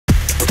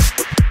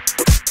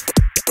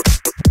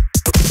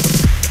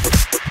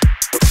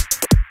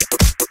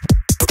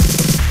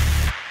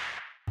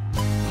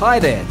Hi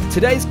there,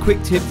 today's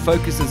quick tip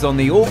focuses on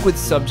the awkward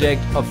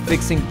subject of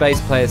fixing bass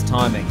players'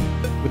 timing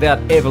without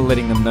ever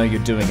letting them know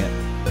you're doing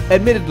it.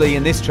 Admittedly,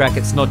 in this track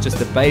it's not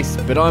just a bass,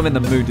 but I'm in the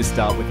mood to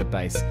start with a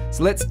bass.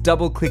 So let's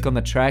double click on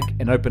the track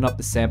and open up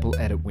the sample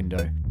edit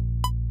window.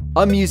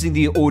 I'm using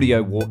the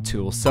audio warp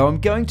tool, so I'm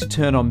going to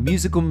turn on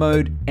musical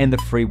mode and the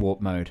free warp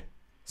mode.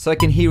 So I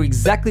can hear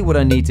exactly what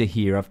I need to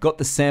hear. I've got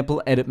the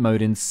sample edit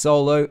mode in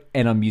solo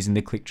and I'm using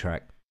the click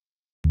track.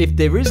 If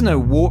there is no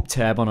warp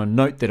tab on a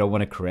note that I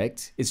want to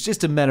correct, it's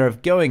just a matter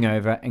of going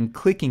over and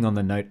clicking on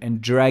the note and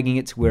dragging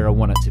it to where I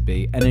want it to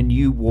be, and a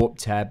new warp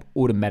tab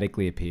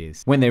automatically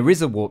appears. When there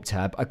is a warp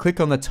tab, I click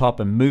on the top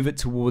and move it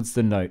towards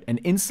the note, and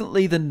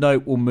instantly the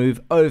note will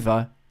move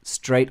over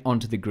straight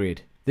onto the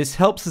grid. This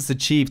helps us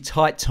achieve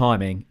tight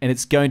timing, and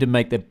it's going to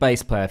make the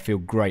bass player feel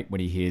great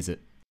when he hears it.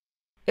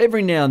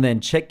 Every now and then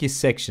check your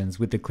sections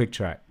with the click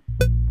track.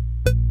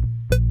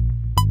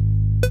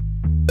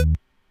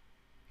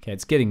 Okay,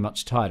 it's getting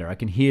much tighter. I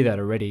can hear that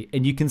already,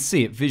 and you can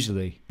see it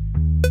visually.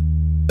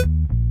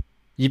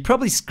 You're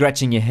probably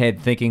scratching your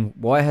head thinking,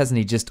 why hasn't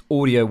he just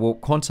audio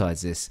warp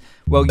quantize this?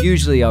 Well,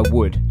 usually I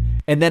would.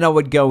 And then I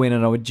would go in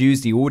and I would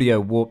use the audio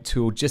warp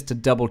tool just to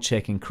double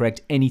check and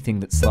correct anything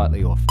that's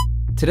slightly off.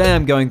 Today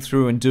I'm going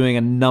through and doing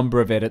a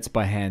number of edits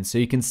by hand, so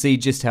you can see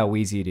just how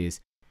easy it is.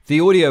 The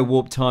audio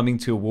warp timing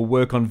tool will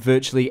work on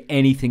virtually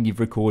anything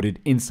you've recorded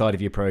inside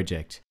of your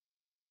project.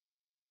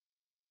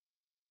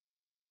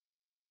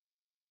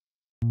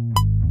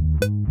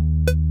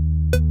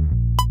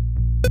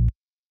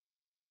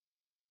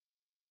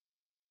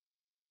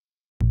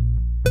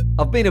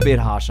 I've been a bit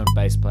harsh on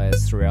bass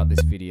players throughout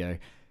this video.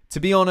 To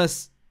be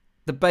honest,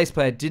 the bass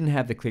player didn't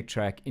have the click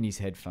track in his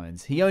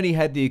headphones. He only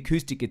had the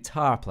acoustic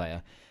guitar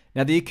player.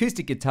 Now the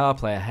acoustic guitar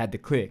player had the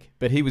click,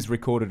 but he was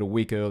recorded a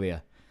week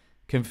earlier.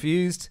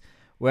 Confused?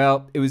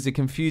 Well, it was a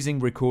confusing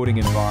recording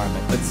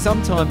environment, but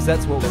sometimes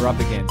that's what we're up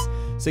against.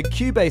 So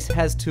Cubase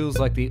has tools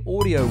like the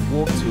audio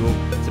warp tool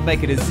to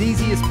make it as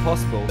easy as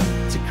possible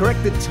to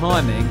correct the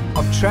timing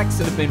of tracks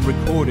that have been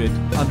recorded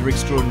under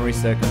extraordinary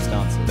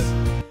circumstances.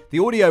 The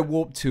audio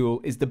warp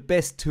tool is the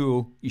best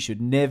tool you should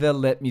never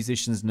let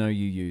musicians know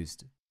you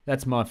used.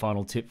 That's my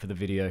final tip for the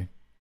video.